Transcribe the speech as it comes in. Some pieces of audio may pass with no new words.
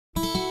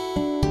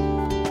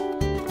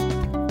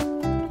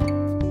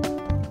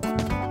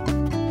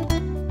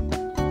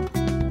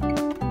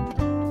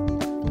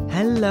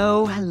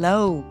Hello,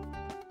 hello.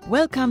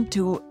 Welcome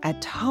to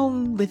At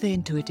Home with the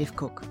Intuitive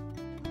Cook,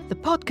 the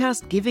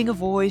podcast giving a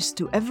voice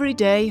to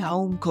everyday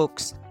home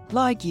cooks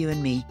like you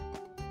and me.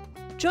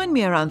 Join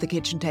me around the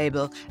kitchen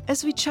table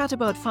as we chat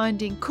about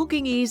finding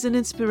cooking ease and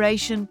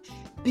inspiration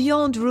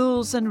beyond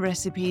rules and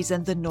recipes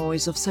and the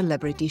noise of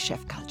celebrity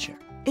chef culture.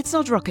 It's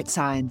not rocket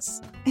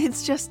science,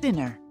 it's just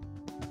dinner.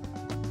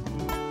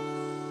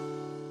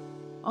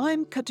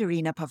 I'm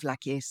Katerina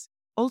Pavlakis,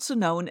 also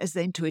known as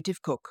the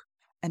Intuitive Cook,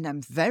 and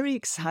I'm very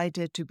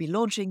excited to be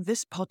launching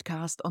this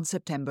podcast on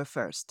September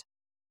 1st.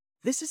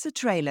 This is a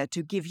trailer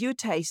to give you a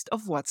taste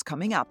of what's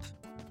coming up.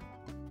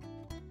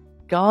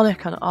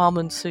 Garlic and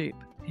almond soup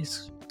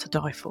is to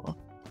die for.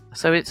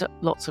 So it's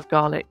lots of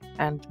garlic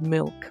and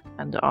milk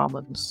and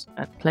almonds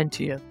and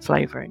plenty of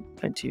flavouring,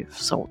 plenty of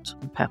salt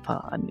and pepper,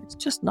 and it's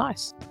just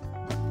nice.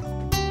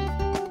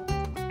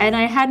 And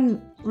I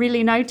hadn't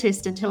really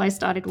noticed until I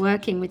started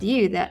working with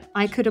you that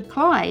I could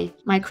apply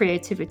my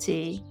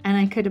creativity and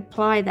I could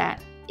apply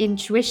that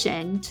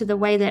intuition to the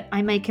way that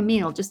I make a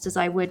meal, just as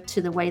I would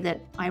to the way that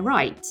I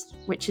write,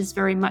 which is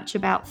very much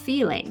about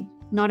feeling,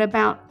 not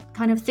about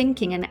kind of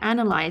thinking and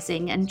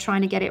analysing and trying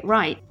to get it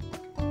right.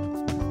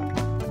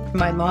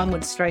 My mom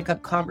would strike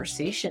up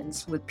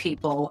conversations with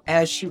people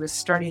as she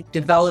was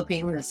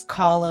developing this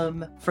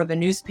column for the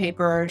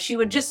newspaper. She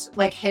would just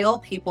hail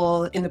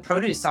people in the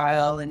produce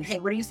aisle and, hey,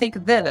 what do you think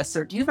of this?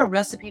 Or do you have a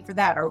recipe for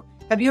that? Or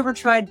have you ever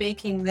tried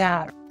baking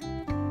that?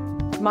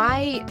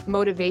 My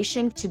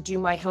motivation to do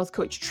my health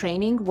coach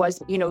training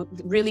was,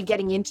 really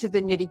getting into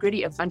the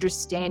nitty-gritty of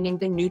understanding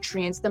the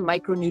nutrients, the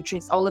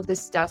micronutrients, all of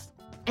this stuff.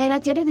 And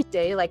at the end of the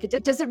day,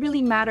 it doesn't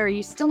really matter.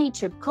 You still need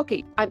to cook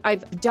it.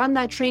 I've done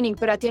that training,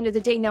 but at the end of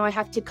the day, now I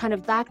have to kind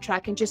of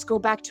backtrack and just go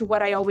back to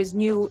what I always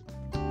knew.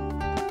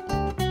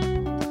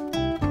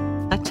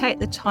 I take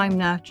the time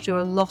now to do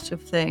a lot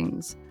of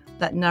things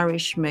that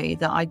nourish me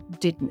that I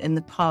didn't in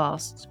the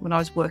past. When I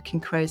was working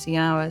crazy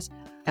hours,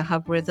 I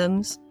have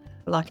rhythms,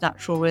 like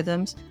natural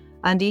rhythms,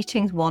 and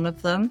eating's one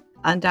of them.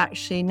 And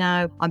actually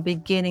now I'm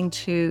beginning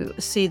to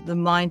see the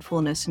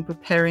mindfulness in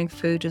preparing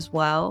food as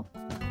well.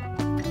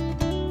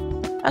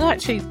 And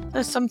actually,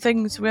 there's some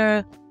things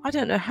where I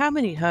don't know how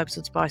many herbs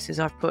and spices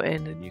I've put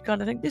in, and you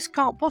kind of think, this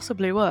can't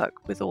possibly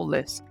work with all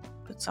this,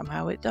 but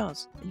somehow it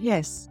does.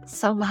 Yes,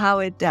 somehow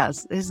it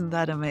does. Isn't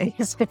that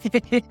amazing?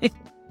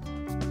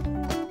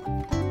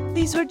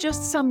 These were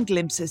just some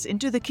glimpses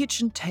into the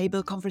kitchen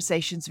table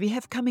conversations we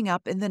have coming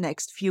up in the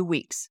next few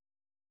weeks.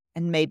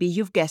 And maybe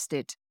you've guessed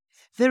it.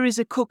 There is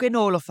a cook in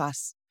all of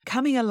us,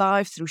 coming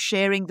alive through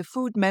sharing the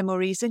food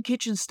memories and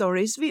kitchen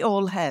stories we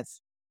all have.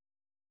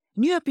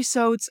 New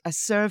episodes are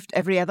served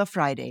every other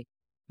Friday.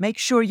 Make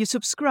sure you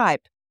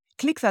subscribe.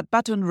 Click that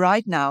button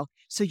right now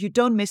so you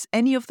don't miss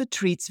any of the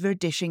treats we're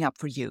dishing up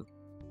for you.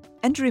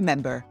 And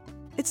remember,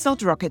 it's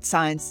not rocket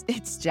science,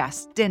 it's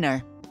just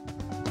dinner.